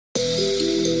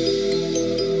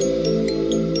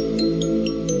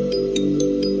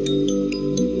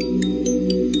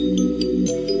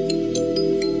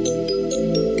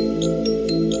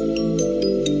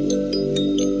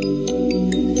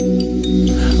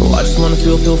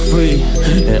feel free.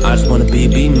 And I just wanna be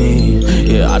me.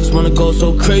 Yeah, I just wanna go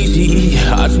so crazy.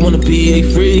 I just wanna be a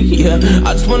freak. Yeah,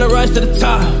 I just wanna rise to the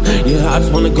top. Yeah, I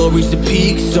just wanna go reach the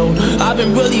peak. So I've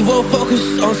been really well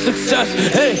focused on success.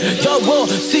 Hey, y'all will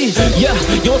see. Yeah,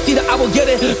 you won't see that I will get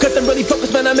it. Cause I'm really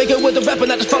focused, man. I make it with the rap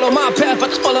and I just follow my path. I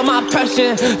just follow my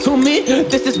passion. To me,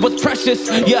 this is what's precious.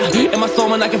 Yeah, in my soul,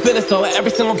 man, I can feel it. So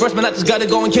every single verse, man, I just gotta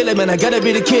go and kill it, man. I gotta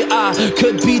be the kid. I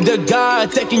could be the guy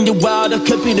taking you out. I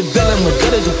could be the villain, but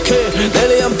that is okay.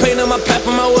 Lately, I'm painting my path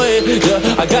on my way.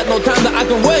 Yeah, I got no time that I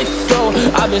can waste. So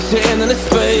I've been sitting in the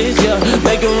space. Yeah,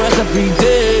 making rest every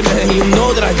day, man. You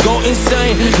know that I go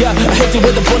insane. Yeah, I hit you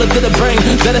with a bullet to the brain.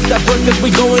 Let us stop first, cause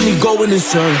we going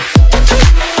insane.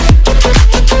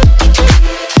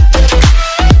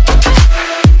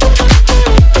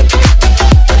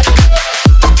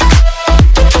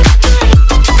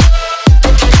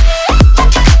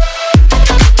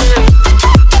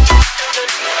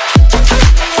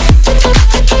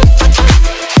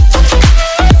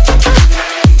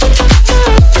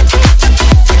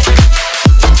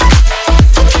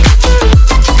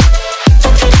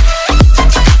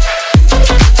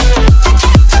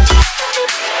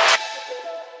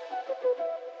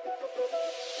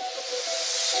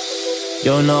 You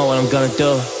don't know what I'm gonna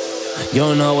do. You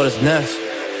don't know what is next.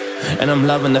 And I'm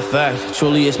loving the fact,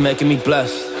 truly it's making me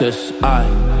blessed. Cause I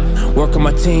work on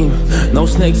my team, no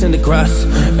snakes in the grass.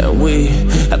 And we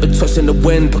have been trusting the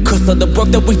wind because of the work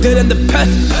that we did in the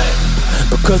past.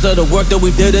 Because of the work that we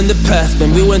did in the past.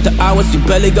 When we went to hours, you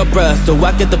barely got rest. So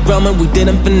I get the realm and we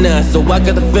didn't finesse. So I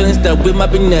got the feelings that we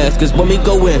might be next. Cause when we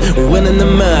go in, we win in the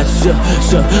match.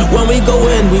 When we go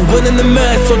in, we win in the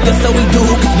match. So that's how we do,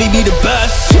 cause we be the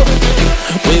best.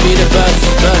 We be the best,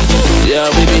 best. Yeah,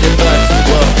 we be the best.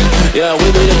 Whoa. Yeah, we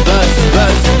be the best,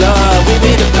 best. We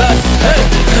be the best. Hey,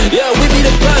 yeah, we be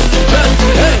the best, best.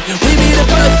 Hey, we be the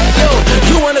best. Yo,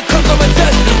 you wanna come a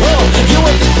test? Whoa, you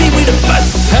want to see we the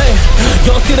best? Hey,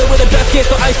 you don't see that we're the best kid,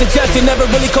 so I suggest you never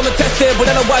really come and test it.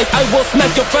 But otherwise, I will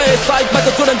smack your face like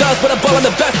Michael Jordan does with a ball in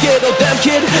the basket. Oh damn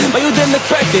kid, but you didn't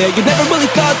expect it. You never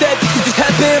really thought that this could just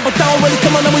happen. But now really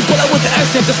come on and we pull out with the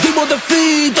action. Just keep on the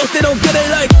feed, those they don't get it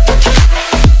like.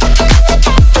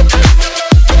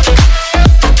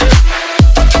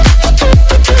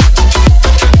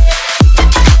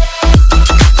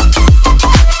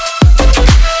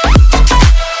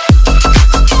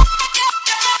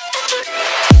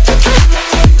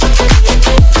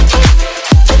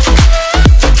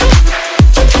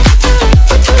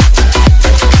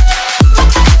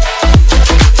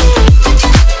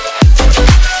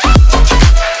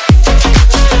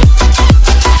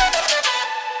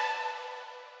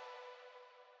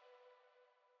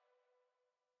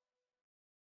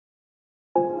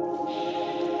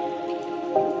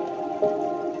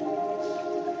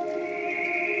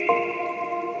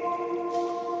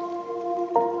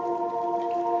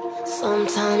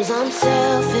 Sometimes I'm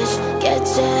selfish, get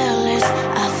jealous.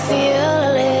 I feel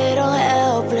a little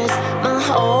helpless. My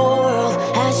whole world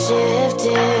has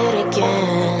shifted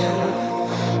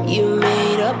again. You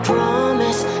made a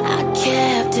promise, I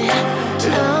kept it.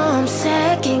 Now I'm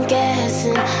second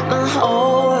guessing. My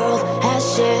whole world has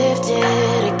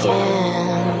shifted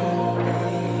again.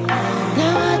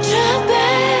 Now I drive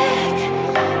back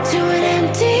to an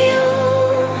empty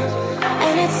room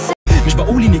and it's مش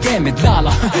بقول اني جامد، لا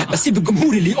لا، بسيب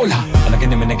الجمهور اللي يقولها. انا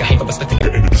جن من نجاحي فبثبت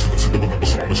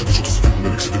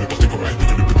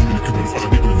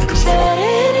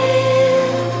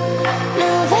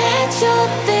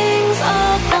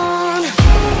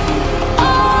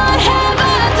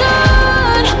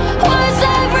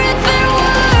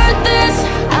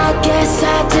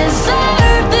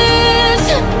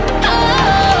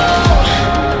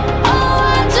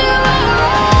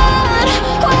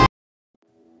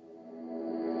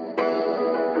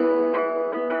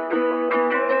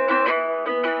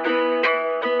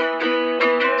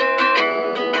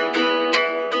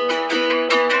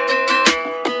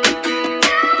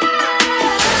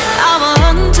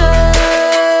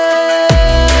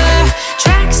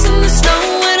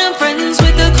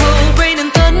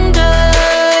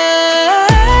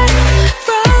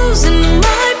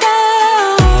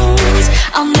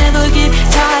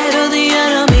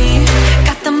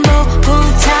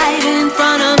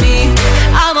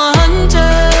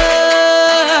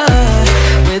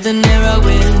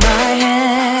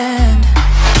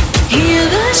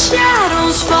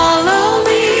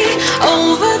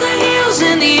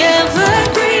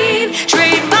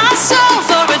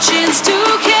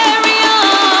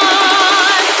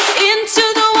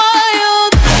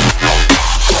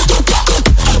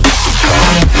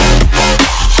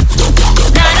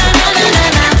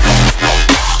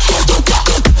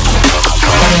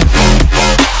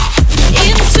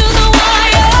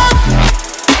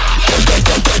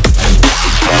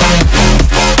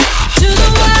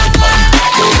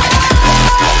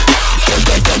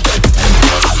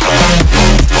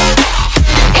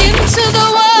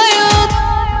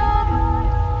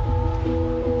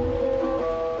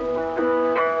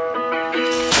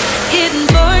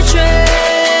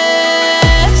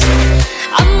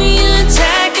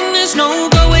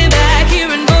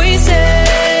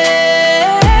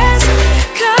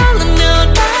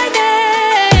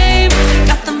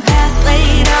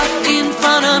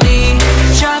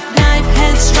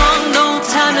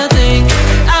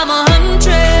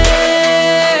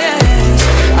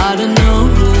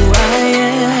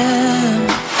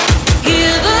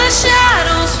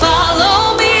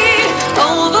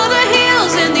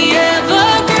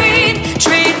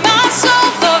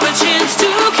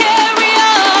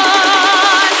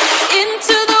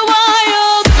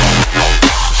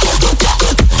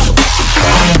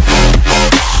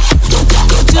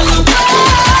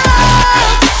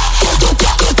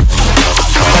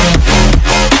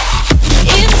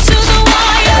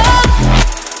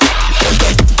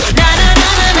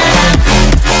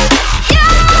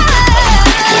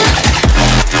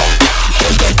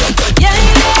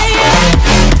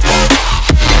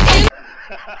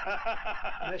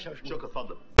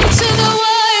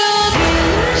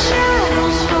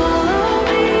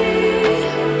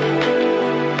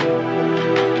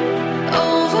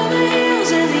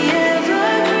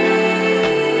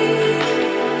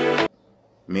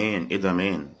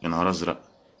كمان؟ يا نهار ازرق.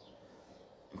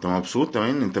 انت مبسوط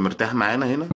كمان؟ انت مرتاح معانا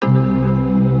هنا؟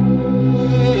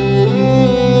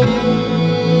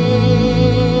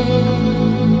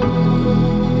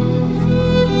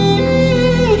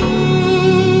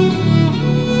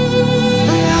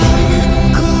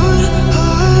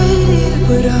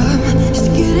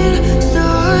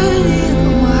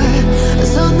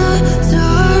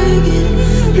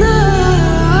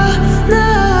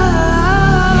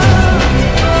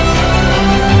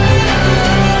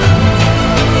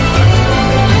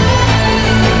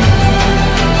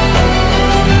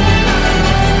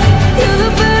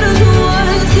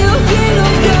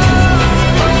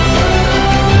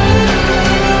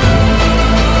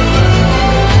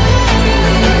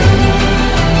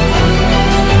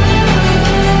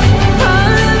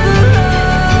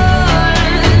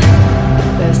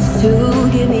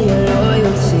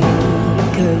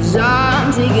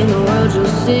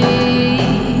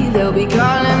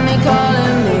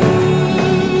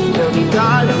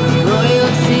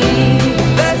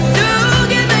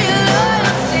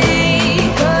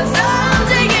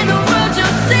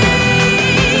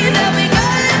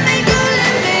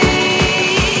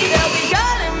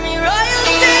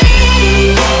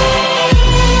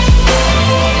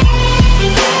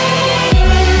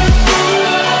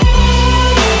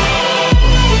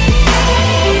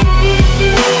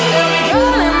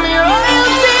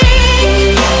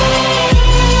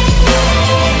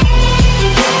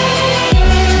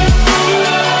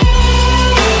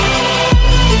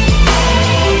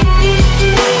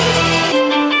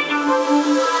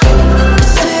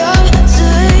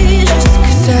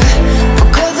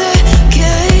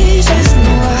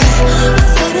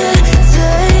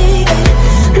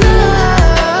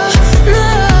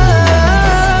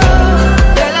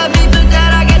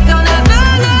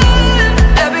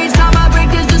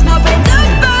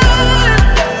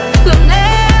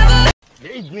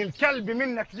 الكلب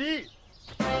منك ليه؟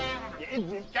 يا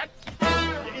ابن الكلب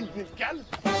يا ابن الكلب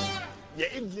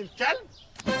يا ابن الكلب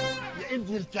يا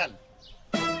ابن الكلب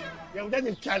يا ولاد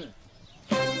الكلب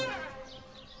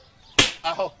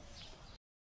اهو.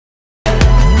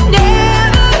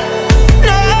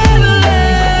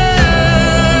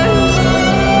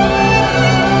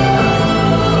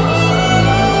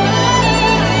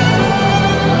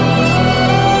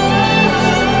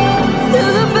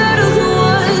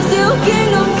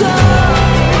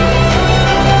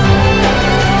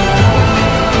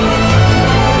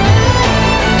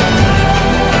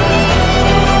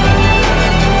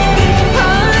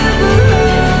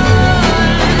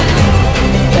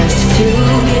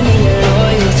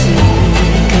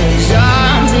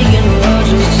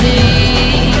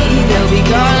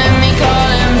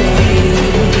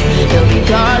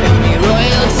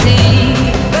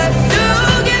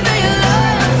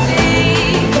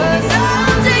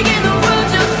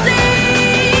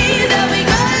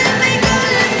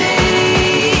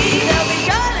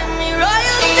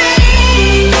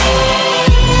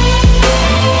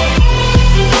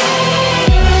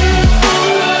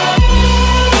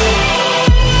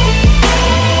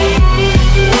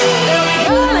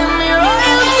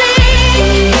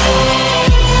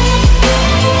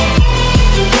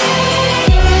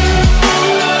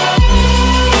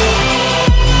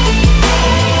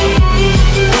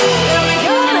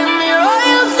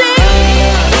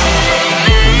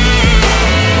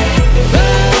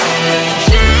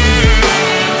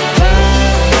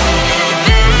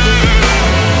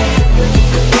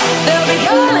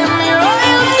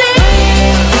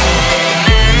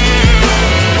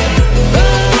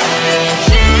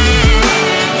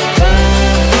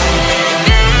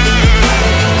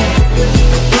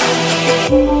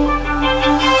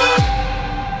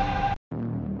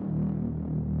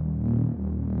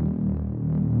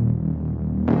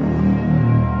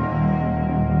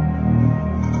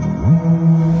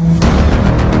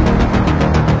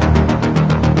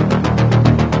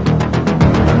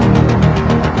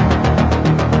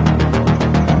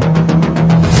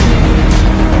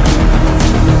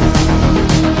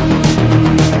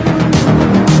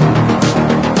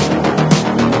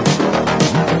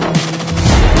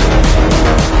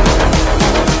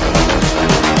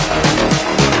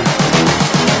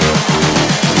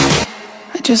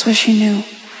 Just wish you knew.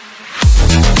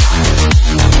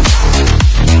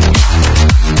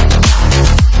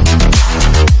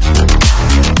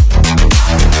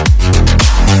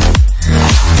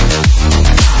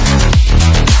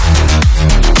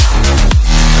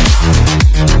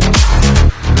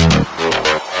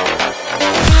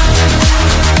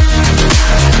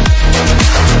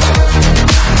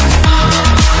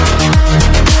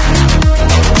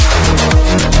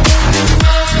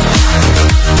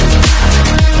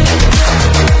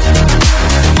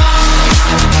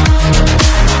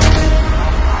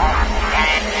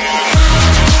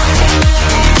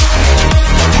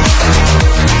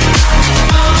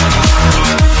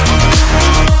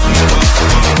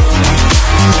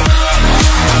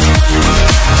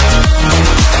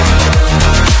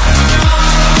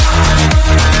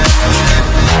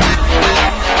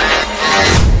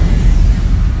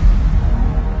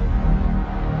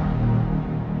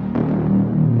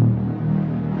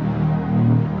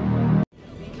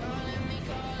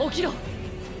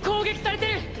 攻撃されて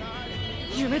る。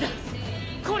夢だ、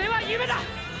これは夢だ。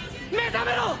目覚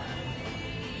めろ。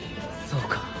そう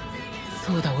か、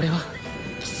そうだ、俺は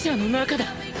記者の中だ。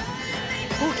起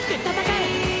きて戦え、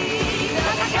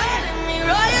戦え。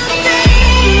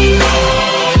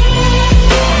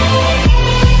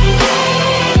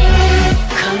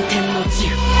寒天の自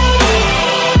由。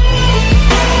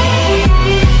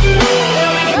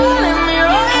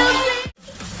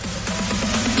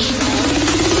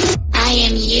I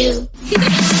am you.